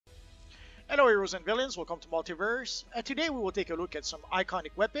Hello heroes and villains, welcome to Multiverse. Today we will take a look at some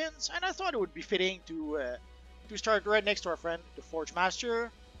iconic weapons, and I thought it would be fitting to start right next to our friend, the Forge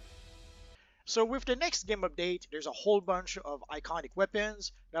Master. So with the next game update, there's a whole bunch of iconic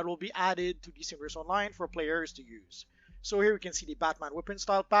weapons that will be added to DCUO Online for players to use. So here we can see the Batman weapon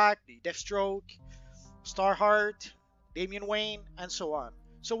style pack, the Deathstroke, Starheart, Damian Wayne, and so on.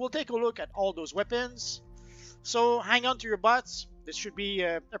 So we'll take a look at all those weapons. So hang on to your butts, this should be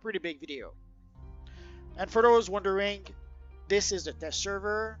a pretty big video. And for those wondering, this is the test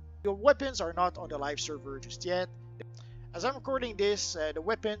server. Your weapons are not on the live server just yet. As I'm recording this, the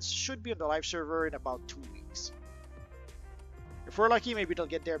weapons should be on the live server in about 2 weeks. If we're lucky, maybe they'll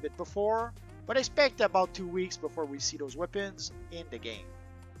get there a bit before, but I expect about 2 weeks before we see those weapons in the game.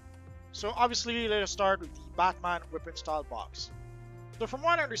 So obviously, let us start with the Batman weapon style box. So from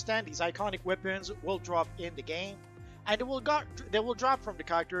what I understand, these iconic weapons will drop in the game, and they will drop from the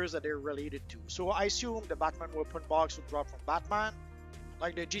characters that they're related to. So I assume the Batman weapon box will drop from Batman.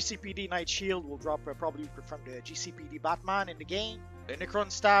 Like the GCPD Night Shield will drop probably from the GCPD Batman in the game. The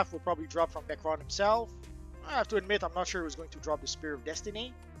Nekron staff will probably drop from Nekron himself. I have to admit, I'm not sure who's going to drop the Spear of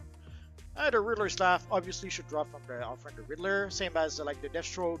Destiny. The Riddler staff obviously should drop from our friend the Riddler, same as like the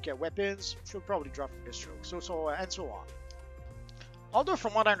Deathstroke weapons should probably drop from Deathstroke, and so on. Although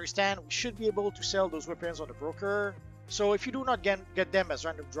from what I understand, we should be able to sell those weapons on the broker. So if you do not get them as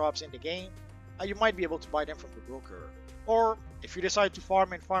random drops in the game, you might be able to buy them from the broker. Or if you decide to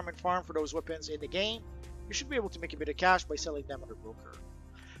farm for those weapons in the game, you should be able to make a bit of cash by selling them on the broker.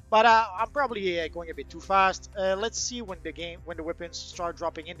 But I'm probably going a bit too fast. Let's see when the weapons start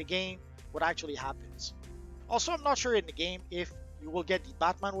dropping in the game, what actually happens. Also, I'm not sure in the game if you will get the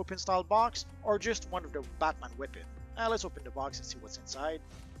Batman weapon style box or just one of the Batman weapon. Let's open the box and see what's inside.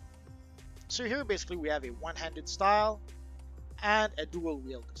 So here basically we have a one-handed style and a dual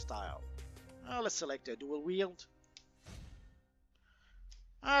wield style. Let's select a dual wield.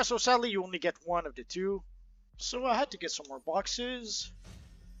 So sadly you only get one of the two. So I had to get some more boxes.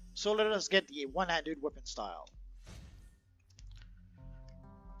 So let us get the one-handed weapon style.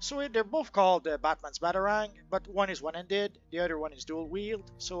 So they're both called Batman's Batarang, but one is one-handed, the other one is dual wield.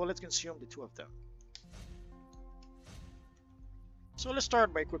 So let's consume the two of them. So let's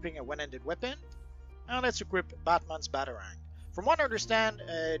start by equipping a one-handed weapon. And let's equip Batman's Batarang. From what I understand,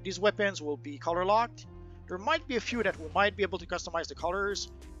 these weapons will be color locked. There might be a few that we might be able to customize the colors,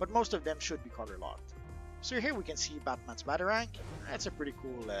 but most of them should be color locked. So here we can see Batman's Batarang. That's a pretty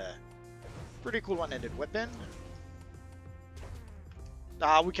cool one-handed weapon.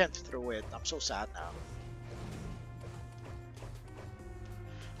 We can't throw it. I'm so sad now.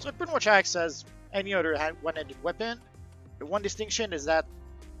 So it pretty much acts as any other one-handed weapon. The one distinction is that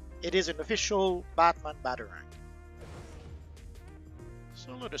it is an official Batman Batarang.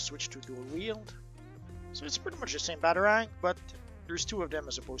 So let us switch to dual wield. So it's pretty much the same Batarang, but there's two of them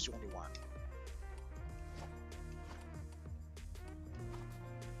as opposed to only one.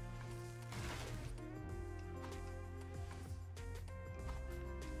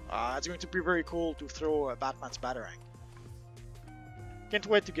 It's going to be very cool to throw Batman's Batarang. Can't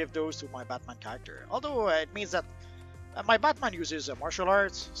wait to give those to my Batman character. Although it means that my Batman uses martial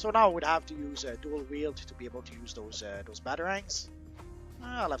arts, so now I would have to use a dual wield to be able to use those Batarangs.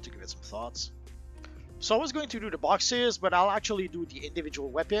 I'll have to give it some thoughts. So I was going to do the boxes, but I'll actually do the individual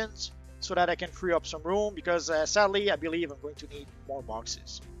weapons so that I can free up some room, because sadly I believe I'm going to need more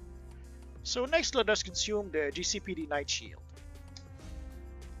boxes. So next let us consume the GCPD Night Shield.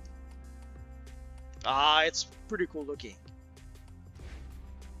 It's pretty cool looking.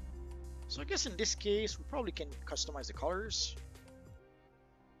 So I guess in this case, we probably can customize the colors.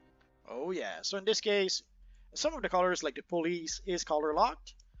 Oh yeah, so in this case, some of the colors like the police is color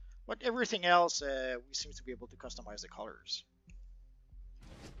locked, but everything else, we seem to be able to customize the colors.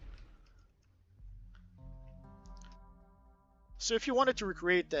 So if you wanted to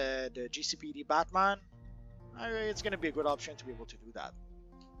recreate the GCPD Batman, it's going to be a good option to be able to do that.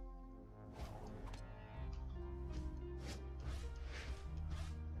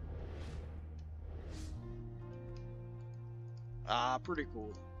 Pretty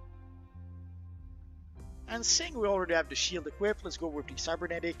cool. And seeing we already have the shield equipped, let's go with the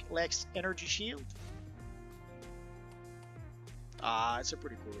Cybernetic Lex Energy Shield. It's a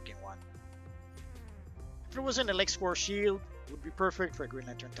pretty cool looking one. If it wasn't a Lex Core shield, it would be perfect for a Green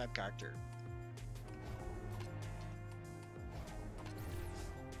Lantern type character.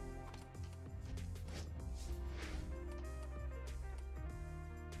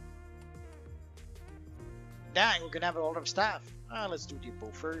 Dang, we're gonna have a lot of staff. Let's do the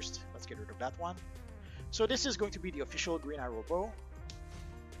bow first. Let's get rid of that one. So this is going to be the official Green Arrow bow.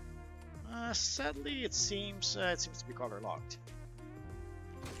 Sadly, it seems to be color locked.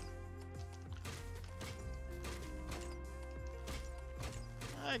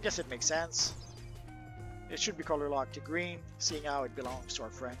 I guess it makes sense. It should be color locked to green, seeing how it belongs to our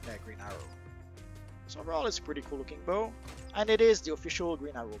friend Green Arrow. So overall, it's a pretty cool looking bow, and it is the official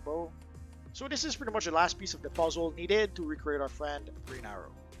Green Arrow bow. So this is pretty much the last piece of the puzzle needed to recreate our friend Green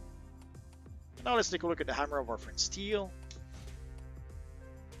Arrow. Now let's take a look at the hammer of our friend Steel.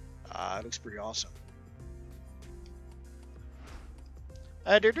 It looks pretty awesome.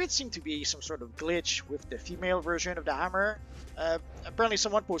 There did seem to be some sort of glitch with the female version of the hammer. Apparently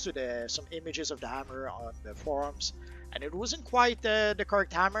someone posted some images of the hammer on the forums, and it wasn't quite the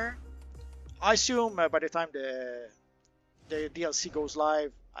correct hammer. I assume by the time the DLC goes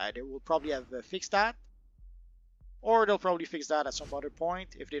live, they will probably have fixed that. Or they'll probably fix that at some other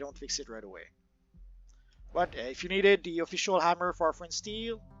point if they don't fix it right away. But if you needed the official hammer for our friend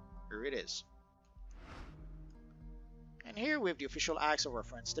Steel, here it is. And here we have the official axe of our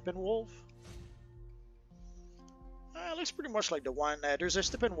friend Steppenwolf. It looks pretty much like the one. There's a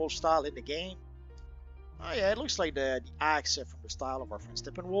Steppenwolf style in the game. Oh yeah, it looks like the axe from the style of our friend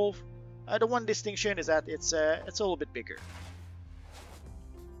Steppenwolf. The one distinction is that it's a little bit bigger.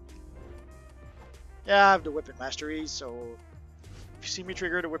 Yeah, I have the weapon masteries, so if you see me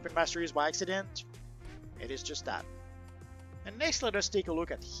trigger the weapon masteries by accident, it is just that. And next, let us take a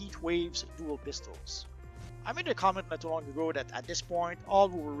look at Heatwave's dual pistols. I made a comment not too long ago that at this point, all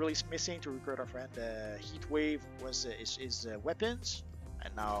we were really missing to recruit our friend Heatwave was his weapons,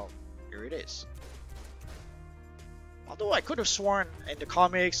 and now here it is. Although I could have sworn in the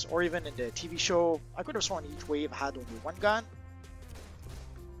comics or even in the TV show, I could have sworn Heatwave had only one gun.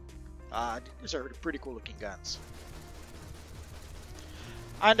 These are pretty cool looking guns.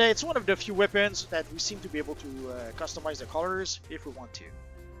 And it's one of the few weapons that we seem to be able to customize the colors if we want to.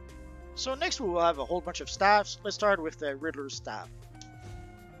 So next we will have a whole bunch of staffs. Let's start with the Riddler's staff.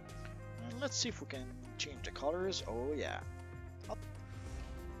 And let's see if we can change the colors. Oh yeah.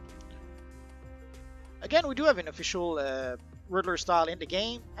 Again, we do have an official Riddler style in the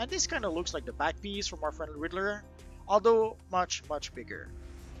game, and this kind of looks like the back piece from our friend Riddler, although much bigger.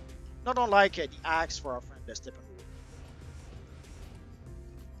 Not unlike the axe for our friend Steppenwolf.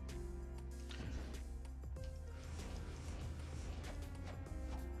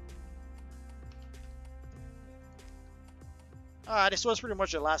 This was pretty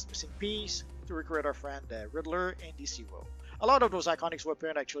much the last missing piece to recreate our friend Riddler in DCUO. A lot of those iconic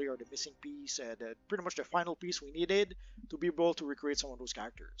weapons actually are the missing piece, pretty much the final piece we needed to be able to recreate some of those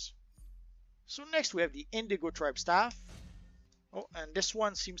characters. So next we have the Indigo Tribe Staff. Oh, and this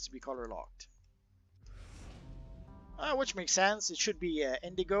one seems to be color locked. Which makes sense, it should be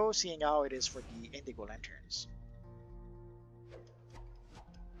Indigo, seeing how it is for the Indigo Lanterns.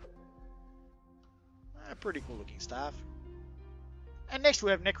 Pretty cool looking staff. And next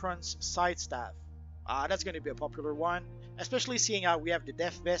we have Nekron's Side Staff. That's going to be a popular one, especially seeing how we have the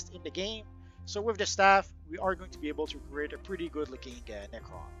Death Vest in the game. So with the staff, we are going to be able to create a pretty good looking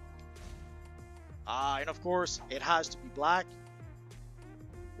Nekron. And of course, it has to be black,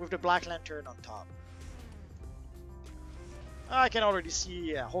 with the Black Lantern on top. I can already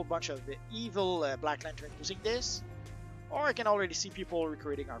see a whole bunch of evil Black Lantern using this, or I can already see people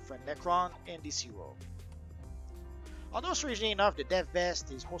recreating our friend Nekron in DCUO. Although strangely enough, the Death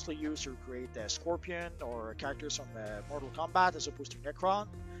Vest is mostly used to create Scorpion or characters from Mortal Kombat as opposed to Nekron,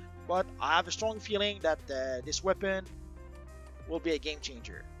 but I have a strong feeling that this weapon will be a game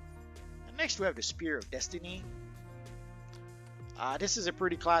changer. And next we have the Spear of Destiny. This is a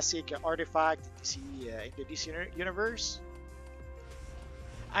pretty classic artifact that you see in the DC universe.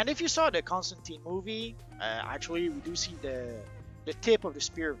 And if you saw the Constantine movie, actually we do see the tip of the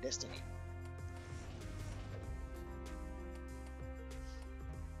Spear of Destiny.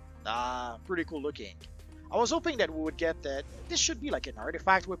 Pretty cool looking. I was hoping that we would get that. This should be like an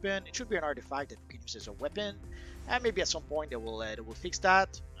artifact weapon. It should be an artifact that we can use as a weapon. And maybe at some point they will fix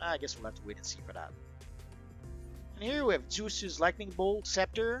that. I guess we'll have to wait and see for that. And here we have Zeus's Lightning Bolt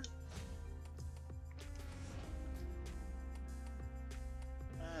Scepter.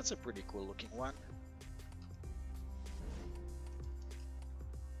 That's a pretty cool looking one.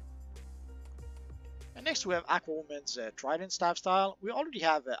 And next we have Aquaman's Trident Staff Style. We already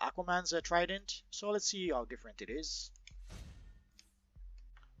have Aquaman's Trident, so let's see how different it is.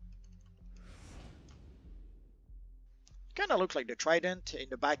 Kind of looks like the Trident in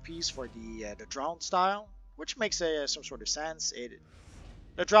the back piece for the Drowned style, which makes some sort of sense.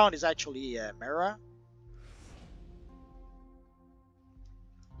 The Drowned is actually Mera.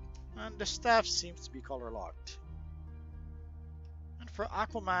 And the staff seems to be color locked. And for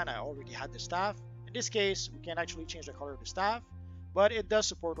Aquaman, I already had the staff. In this case, we can actually change the color of the staff, but it does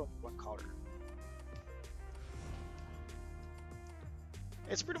support only one color.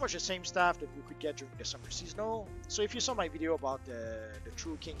 It's pretty much the same staff that we could get during the summer seasonal. So if you saw my video about the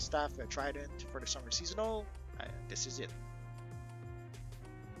True King staff Trident for the summer seasonal, this is it.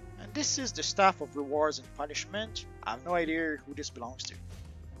 And this is the staff of rewards and punishment. I have no idea who this belongs to.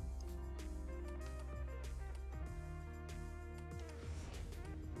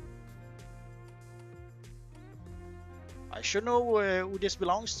 I should know who this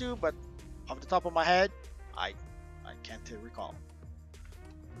belongs to, but off the top of my head, I can't recall.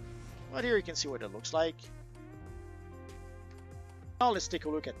 But here you can see what it looks like. Now let's take a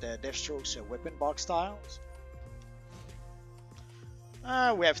look at the Deathstroke's weapon box styles.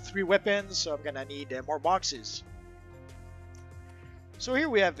 We have 3 weapons, so I'm gonna need more boxes. So here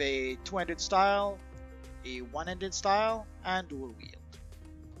we have a 2-handed style, a 1-handed style, and dual wield.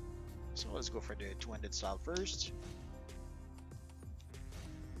 So let's go for the 2-handed style first.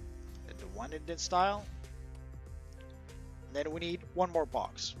 Then the 1-handed style. And then we need 1 more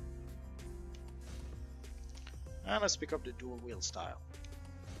box. And let's pick up the dual wield style.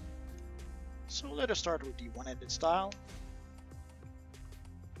 So let us start with the 1-handed style.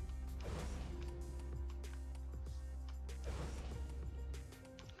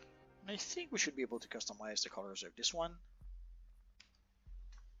 And I think we should be able to customize the colors of this one.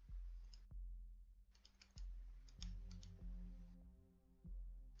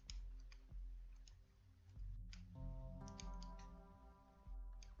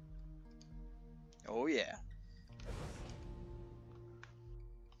 Oh yeah.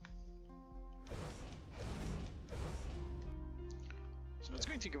 So it's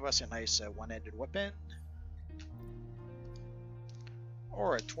going to give us a nice 1-handed weapon.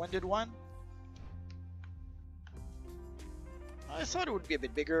 Or a 2-handed one. I thought it would be a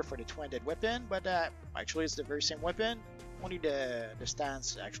bit bigger for the 2-handed weapon, but actually it's the very same weapon, only the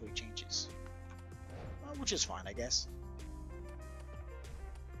stance actually changes. Which is fine, I guess.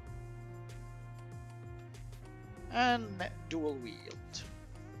 And dual wield.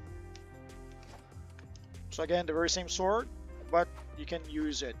 So again, the very same sword, but you can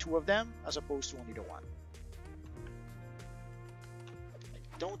use 2 of them as opposed to only the 1.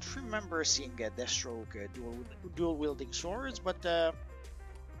 I don't remember seeing Deathstroke dual wielding swords, but I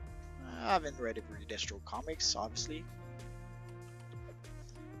haven't read every Deathstroke comics, obviously.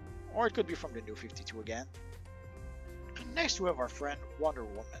 Or it could be from the New 52 again. And next we have our friend Wonder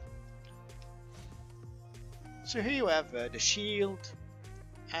Woman. So here you have the shield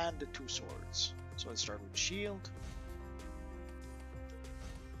and the 2 swords. So let's start with the shield,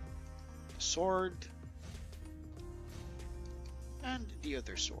 the sword, and the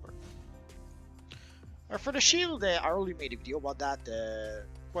other sword. For the shield, I already made a video about that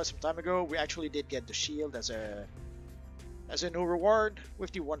quite some time ago. We actually did get the shield as a new reward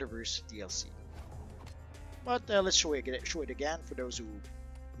with the Wonderverse DLC. But let's show it again for those who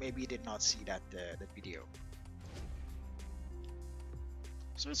maybe did not see that video.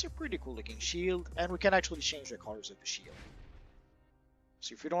 So it's a pretty cool looking shield, and we can actually change the colors of the shield.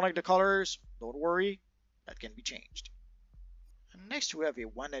 So if you don't like the colors, don't worry, that can be changed. And next we have a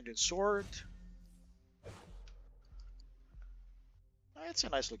 1-handed sword. It's a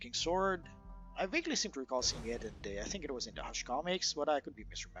nice looking sword. I vaguely seem to recall seeing it in I think it was in the Hush comics, but I could be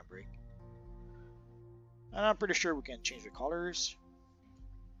misremembering. And I'm pretty sure we can change the colors.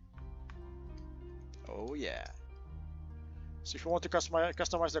 Oh yeah. So if you want to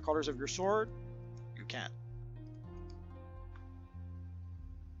customize the colors of your sword, you can.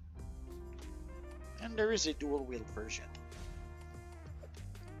 And there is a dual wield version.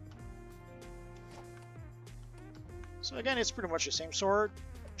 So again, it's pretty much the same sword,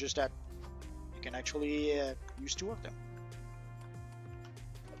 just that you can actually use 2 of them.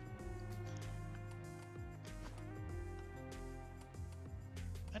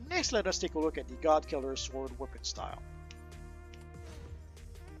 And next, let us take a look at the God Killer sword weapon style.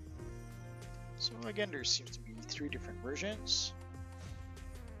 So again, there seems to be 3 different versions.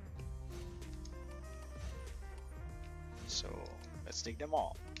 So let's take them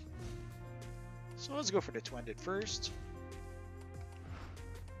all. So let's go for the 2-handed first.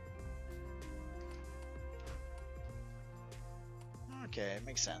 Okay, it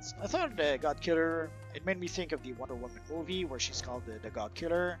makes sense. I thought the God Killer, it made me think of the Wonder Woman movie where she's called the God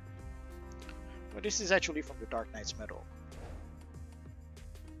Killer. But this is actually from the Dark Knight's Metal.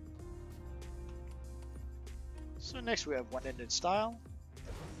 So next we have 1-handed style.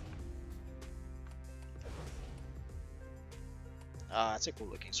 It's a cool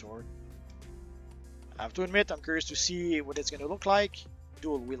looking sword. I have to admit, I'm curious to see what it's going to look like.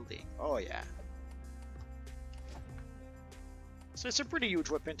 Dual wielding. Oh yeah. So it's a pretty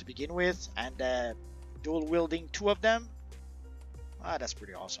huge weapon to begin with, and dual wielding 2 of them. Ah, that's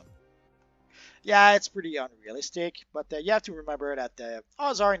pretty awesome. Yeah, it's pretty unrealistic, but you have to remember that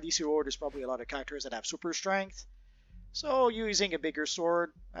odds are in DCUO there's probably a lot of characters that have super strength, so using a bigger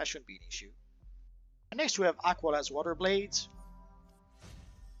sword, that shouldn't be an issue. And next we have Aqualad's waterblades.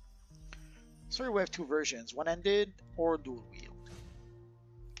 So here we have 2 versions, one-handed or dual wield.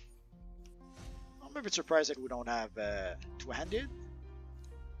 I'm a bit surprised that we don't have two-handed,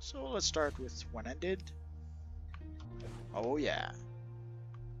 so let's start with one-handed. Oh yeah.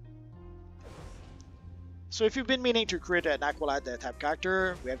 So if you've been meaning to create an Aqualad type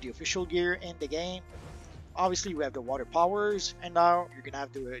character, we have the official gear in the game. Obviously we have the water powers, and now you're gonna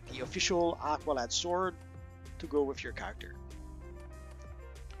have the official Aqualad sword to go with your character.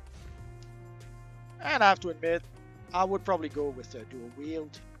 And I have to admit, I would probably go with the dual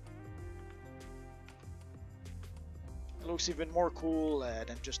wield. It looks even more cool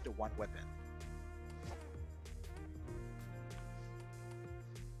than just the one weapon.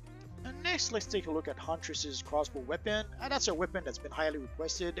 And next, let's take a look at Huntress's crossbow weapon, and that's a weapon that's been highly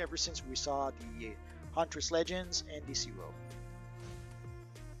requested ever since we saw the Huntress Legends and DCUO.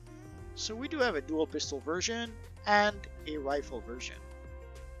 So we do have a dual pistol version and a rifle version.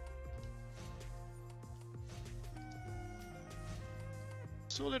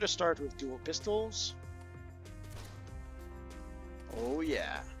 So let us start with dual pistols. Oh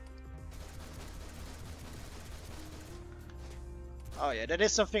yeah. Oh yeah, that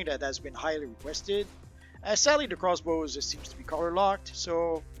is something that has been highly requested. Sadly, the crossbows seems to be color locked,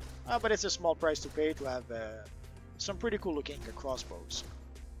 so but it's a small price to pay to have some pretty cool looking crossbows.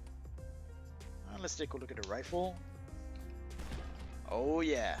 Let's take a look at the rifle. Oh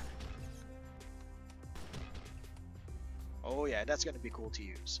yeah. Oh yeah, that's gonna be cool to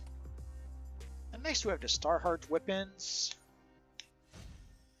use. And next we have the Starheart weapons.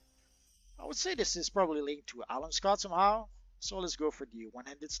 I would say this is probably linked to Alan Scott somehow. So let's go for the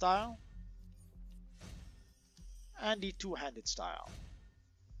one-handed style and the two-handed style.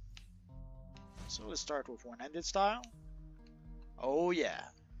 So let's start with one-handed style. Oh yeah.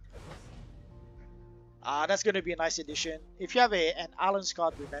 That's going to be a nice addition. If you have an Alan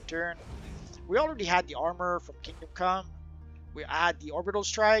Scott Reventurn, we already had the armor from Kingdom Come. We add the orbital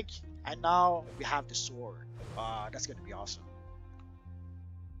strike, and now we have the sword. That's going to be awesome.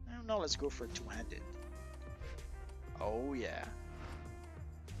 And now let's go for two-handed. Oh yeah.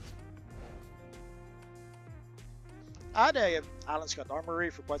 I had a Alan Scott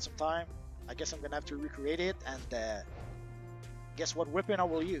armory for quite some time. I guess I'm gonna have to recreate it, and guess what weapon I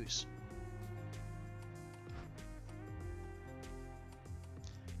will use.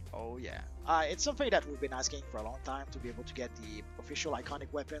 Oh yeah. It's something that we've been asking for a long time, to be able to get the official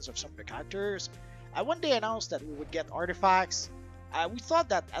iconic weapons of some of the characters. One day announced that we would get artifacts. We thought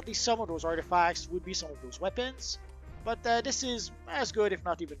that at least some of those artifacts would be some of those weapons. But this is as good, if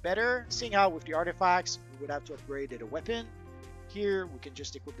not even better, seeing how with the artifacts we would have to upgrade the weapon. Here we can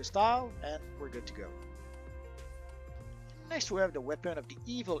just equip the style and we're good to go. Next we have the weapon of the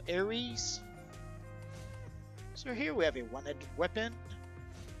evil Ares. So here we have a one-handed weapon.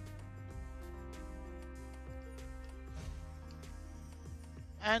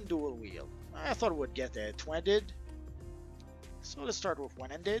 And dual wield. I thought we would get a two-handed. So let's start with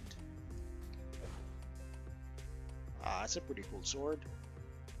one-handed. It's a pretty cool sword.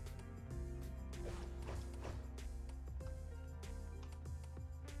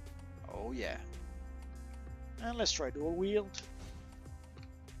 Oh yeah. And let's try dual wield.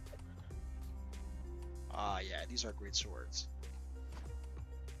 Yeah, these are great swords.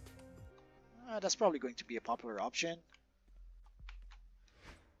 That's probably going to be a popular option.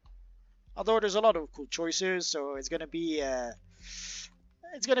 Although there's a lot of cool choices, so it's gonna be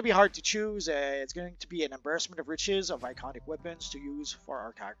hard to choose. It's going to be an embarrassment of riches of iconic weapons to use for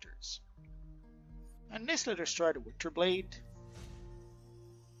our characters. And next, let us try the waterblade.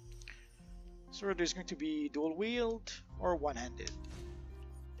 So there's going to be dual wield or one-handed.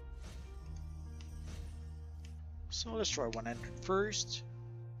 So let's try one-handed first.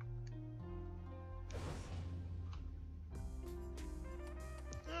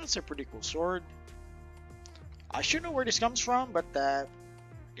 That's a pretty cool sword. I should know where this comes from, but I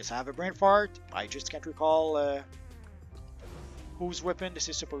guess I have a brain fart. I just can't recall whose weapon this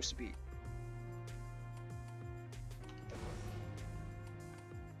is supposed to be.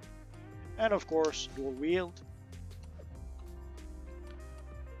 And of course, dual wield.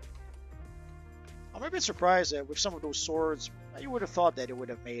 I'm a bit surprised with some of those swords. You would have thought that it would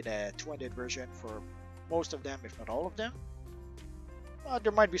have made a two-handed version for most of them, if not all of them.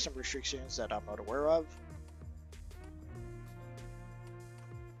 There might be some restrictions that I'm not aware of.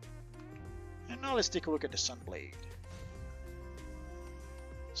 And now let's take a look at the Sunblade.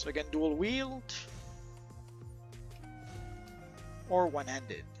 So again, dual wield or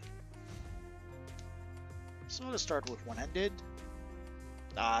one-handed. So let's start with one-handed.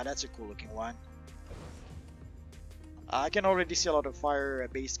 That's a cool looking one. I can already see a lot of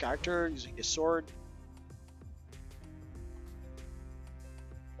fire-based character using the sword.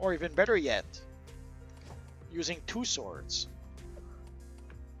 Or even better yet, using two swords.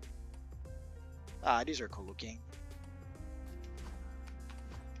 These are cool looking.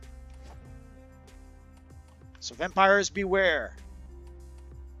 So vampires beware.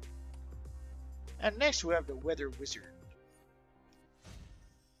 And next we have the Weather Wizard.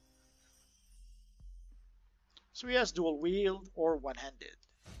 So he has dual wield or one-handed.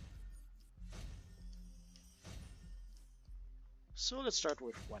 So let's start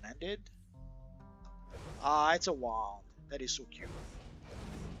with one-handed. It's a wand. That is so cute.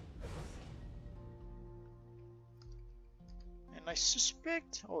 And I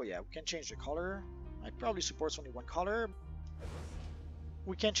suspect, oh yeah, we can change the color. It probably supports only one color.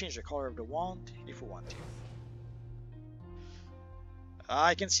 We can change the color of the wand if we want to.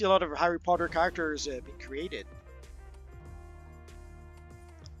 I can see a lot of Harry Potter characters being created.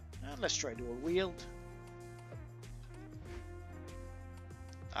 And let's try dual wield.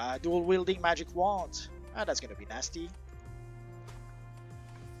 Dual wielding magic wand. That's gonna be nasty.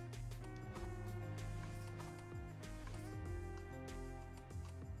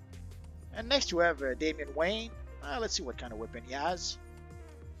 And next you have Damian Wayne. Let's see what kind of weapon he has.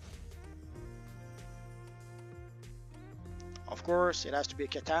 Of course, it has to be a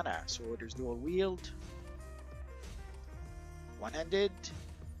katana, so there's dual wield, one-handed,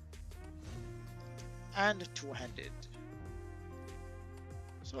 and two-handed.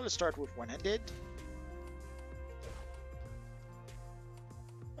 So let's start with one-handed.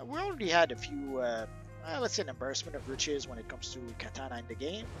 We already had a few, let's say an embarrassment of riches when it comes to katana in the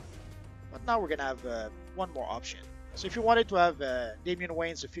game. But now we're gonna have one more option. So if you wanted to have Damian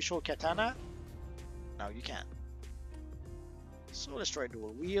Wayne's official katana, now you can. So let's try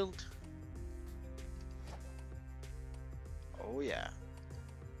dual wield. Oh yeah.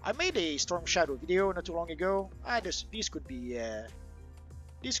 I made a Storm Shadow video not too long ago. These could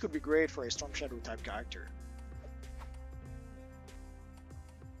be great for a Storm Shadow type character.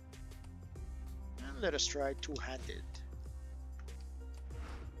 And let us try two-handed.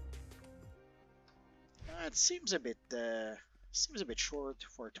 It seems a bit short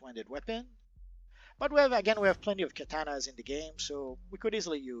for a two-handed weapon, but we have plenty of katanas in the game, so we could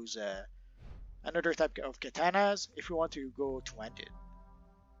easily use another type of katanas if we want to go two-handed.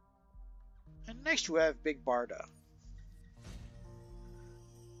 And next we have Big Barda.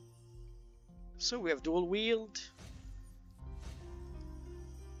 So we have dual wield,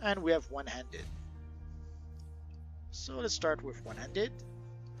 and we have one-handed. So let's start with one-handed.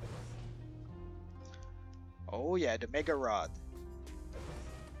 Oh yeah, the Mega Rod.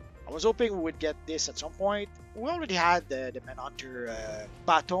 I was hoping we would get this at some point. We already had the Manhunter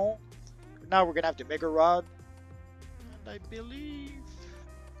baton. Now we're gonna have the Mega Rod. And I believe...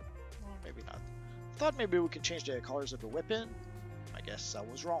 well, maybe not. I thought maybe we can change the colors of the weapon. I guess I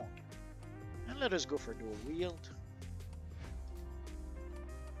was wrong. And let us go for dual wield.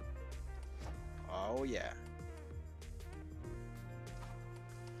 Oh yeah.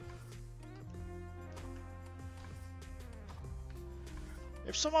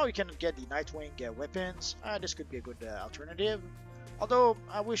 If somehow we can get the Nightwing weapons, this could be a good alternative. Although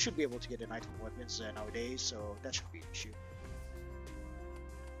we should be able to get the Nightwing weapons nowadays, so that shouldn't be an issue.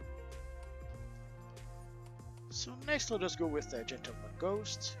 So next, let us go with Gentleman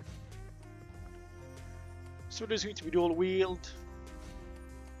Ghost. So there's going to be dual wield,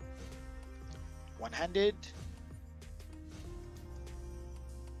 one-handed,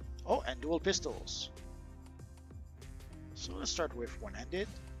 oh, and dual pistols. So let's start with one-handed.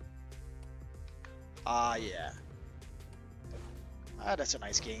 Yeah. That's a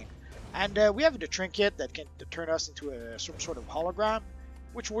nice game. And we have the trinket that can turn us into some sort of hologram,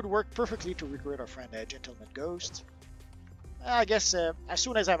 which would work perfectly to recruit our friend Gentleman Ghost. I guess as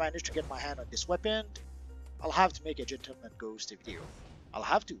soon as I manage to get my hand on this weapon, I'll have to make a Gentleman Ghost video. I'll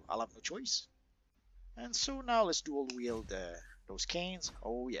have no choice. And so now let's dual wield those canes.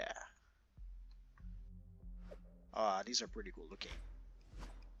 Oh yeah. These are pretty cool looking.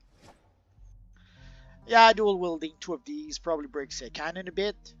 Yeah, dual wielding two of these probably breaks a cannon a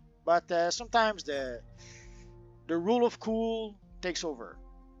bit, but sometimes the rule of cool takes over.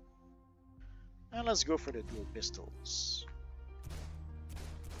 And let's go for the dual pistols.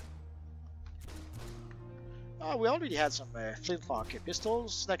 We already had some flintlock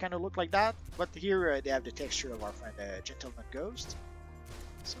pistols that kind of look like that, but here they have the texture of our friend Gentleman Ghost.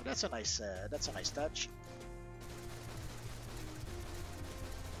 So that's a nice touch.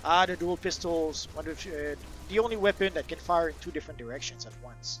 The dual pistols, the only weapon that can fire in 2 different directions at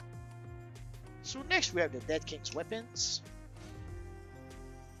once. So next we have the Dead King's weapons.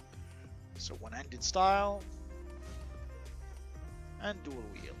 So one-handed style and dual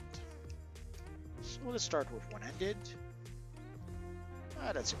wield. So let's start with one-handed.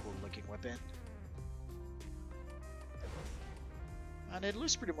 That's a cool looking weapon. And it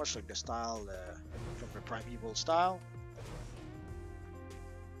looks pretty much like the style from the Primeval style.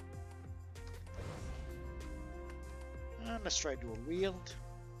 And let's try dual wield.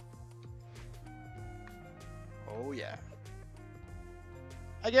 Oh yeah.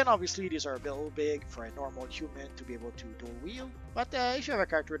 Again, obviously these are a little big for a normal human to be able to dual wield, but if you have a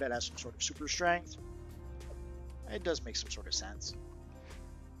character that has some sort of super strength, it does make some sort of sense.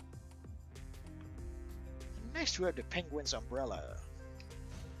 And next we have the Penguin's umbrella.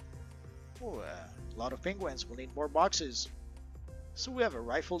 Oh, a lot of penguins will need more boxes. So we have a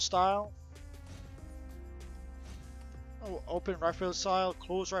rifle style. Oh, open rifle style,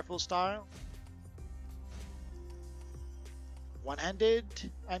 closed rifle style. One-handed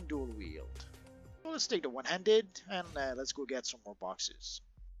and dual wield. So let's take the one-handed and let's go get some more boxes.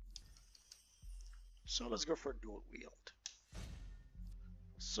 So let's go for dual wield.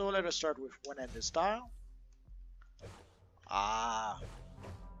 So let us start with one-handed style.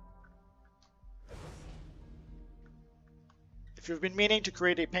 If you've been meaning to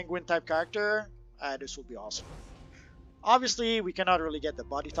create a penguin type character, this will be awesome. Obviously, we cannot really get the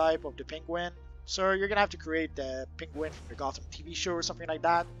body type of the penguin, so you're gonna have to create the penguin from the Gotham TV show or something like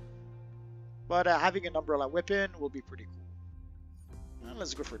that. But having an umbrella weapon will be pretty cool. And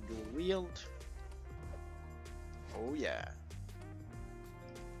let's go for dual wield. Oh yeah.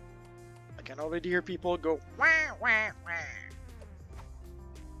 I can already hear people go wah wah wah.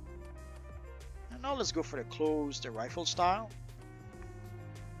 And now let's go for the closed rifle style.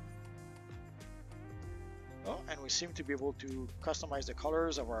 Oh, and we seem to be able to customize the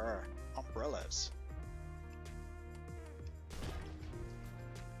colors of our umbrellas.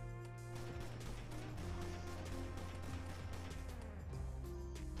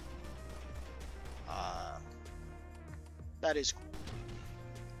 That is cool.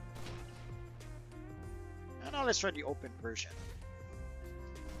 And now let's try the open version.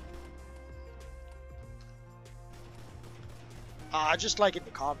 Just like in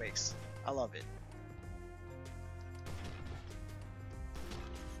the comics. I love it.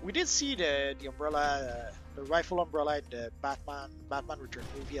 We did see the umbrella, the rifle umbrella in the Batman Return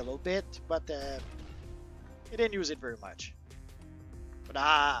movie a little bit, but it didn't use it very much. But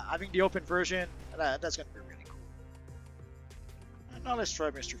having the open version, that's gonna be really cool. And now let's try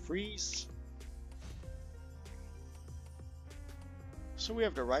Mr. Freeze. So we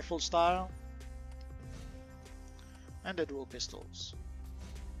have the rifle style and the dual pistols.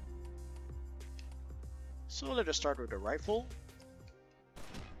 So let us start with the rifle.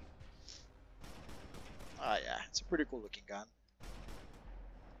 Yeah, it's a pretty cool looking gun.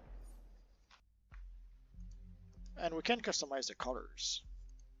 And we can customize the colors.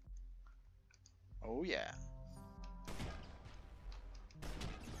 Oh yeah.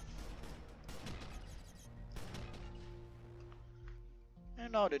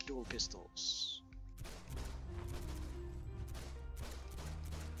 And now the dual pistols.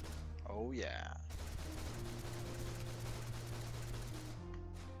 Oh yeah.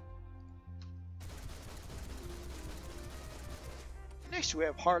 Next we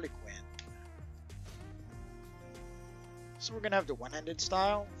have Harley Quinn. So we're gonna have the one-handed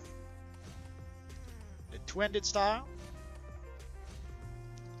style, the two-handed style,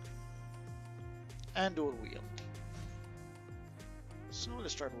 and dual wield. So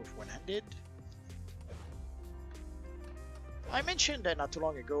let's start with one-handed. I mentioned not too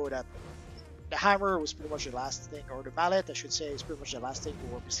long ago that the hammer was pretty much the last thing, or the mallet I should say, is pretty much the last thing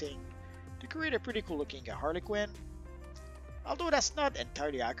we were missing to create a pretty cool looking Harley Quinn. Although that's not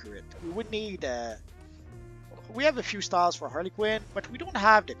entirely accurate. We would need, we have a few styles for Harley Quinn, but we don't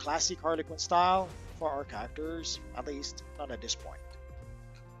have the classic Harley Quinn style for our characters, at least not at this point.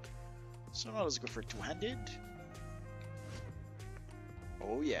 So now let's go for two-handed.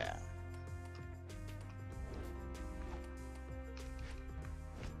 Oh yeah.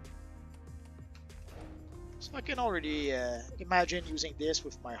 So I can already imagine using this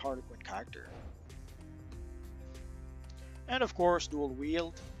with my Harley Quinn character. And of course, dual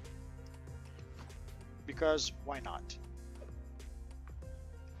wield. because why not?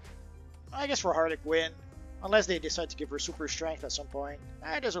 I guess for Harley Quinn, unless they decide to give her super strength at some point,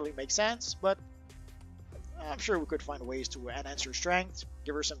 that doesn't really make sense, but I'm sure we could find ways to enhance her strength,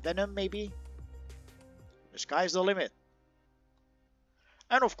 give her some venom maybe. The sky's the limit.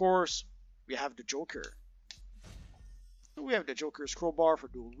 And of course, we have the Joker. So we have the Joker's crowbar for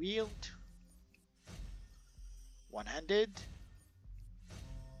dual wield, one-handed.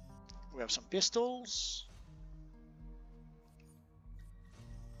 We have some pistols.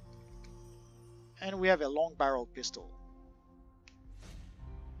 And we have a long barrel pistol.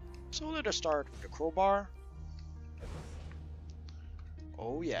 So let us start with the crowbar.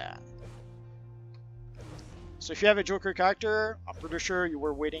 Oh yeah. So if you have a Joker character, I'm pretty sure you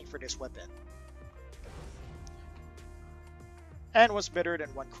were waiting for this weapon. And what's better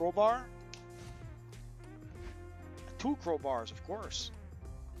than one crowbar? Two crowbars, of course.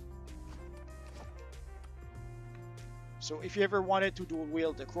 So if you ever wanted to dual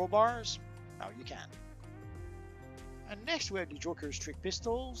wield the crowbars, now you can. And next we have the Joker's trick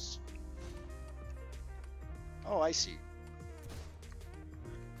pistols. Oh, I see.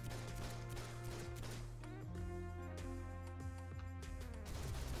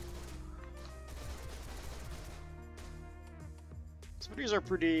 So these are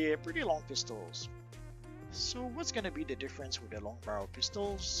pretty long pistols. So what's gonna be the difference with the long barrel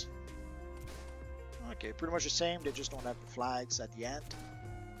pistols? Okay, pretty much the same, they just don't have the flags at the end.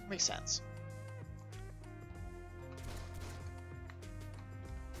 Makes sense.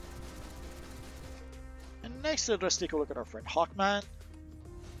 And next, let's take a look at our friend Hawkman.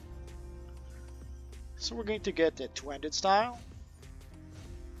 So we're going to get a two-handed style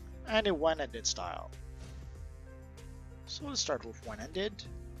and a one-handed style. So let's start with one-handed.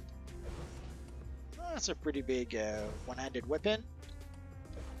 That's a pretty big one-handed weapon.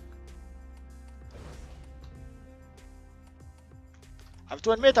 I have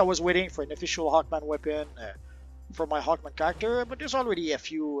to admit I was waiting for an official Hawkman weapon for my Hawkman character, but there's already a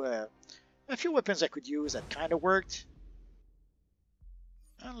few weapons I could use that kind of worked.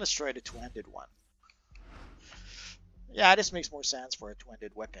 And let's try the two-handed one. Yeah, this makes more sense for a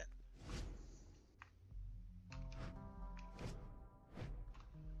two-handed weapon.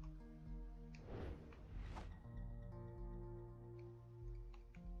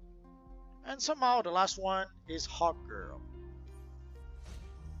 And somehow the last one is Hawkgirl.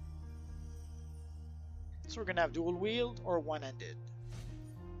 So we're gonna have dual wield or one-handed.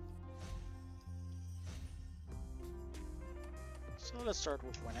 So let's start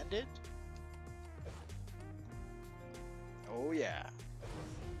with one-handed. Oh yeah.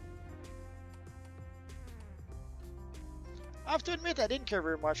 I have to admit I didn't care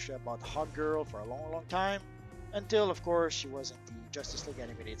very much about Hawkgirl for a long time. Until of course she was in the Justice League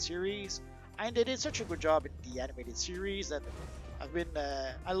animated series. And they did such a good job in the animated series that I've been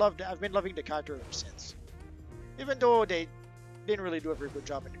loving the character ever since. Even though they didn't really do a very good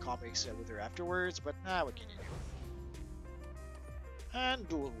job in the comics with her afterwards, but what can you do? And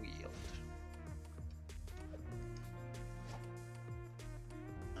dual wield.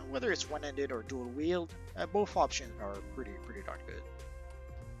 And whether it's one-handed or dual wield, both options are pretty darn good.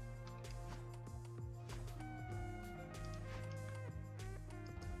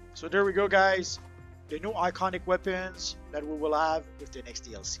 So there we go, guys. The new iconic weapons that we will have with the next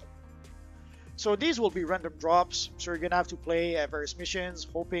DLC. So these will be random drops, so you're gonna have to play various missions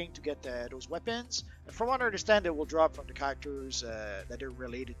hoping to get those weapons. And from what I understand, they will drop from the characters that they're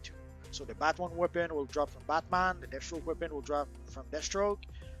related to. So the Batman weapon will drop from Batman, the Deathstroke weapon will drop from Deathstroke.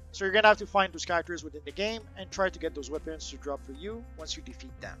 So you're gonna have to find those characters within the game and try to get those weapons to drop for you once you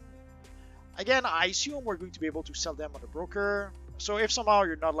defeat them. Again, I assume we're going to be able to sell them on the broker. So if somehow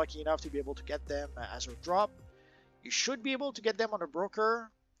you're not lucky enough to be able to get them as a drop, you should be able to get them on a broker.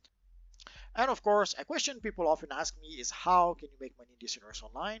 And of course, a question people often ask me is how can you make money in this universe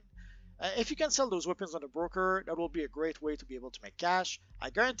online? If you can sell those weapons on a broker, that will be a great way to be able to make cash. I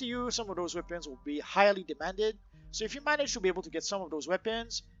guarantee you some of those weapons will be highly demanded. So if you manage to be able to get some of those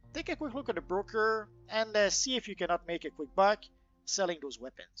weapons, take a quick look at the broker and see if you cannot make a quick buck selling those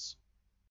weapons.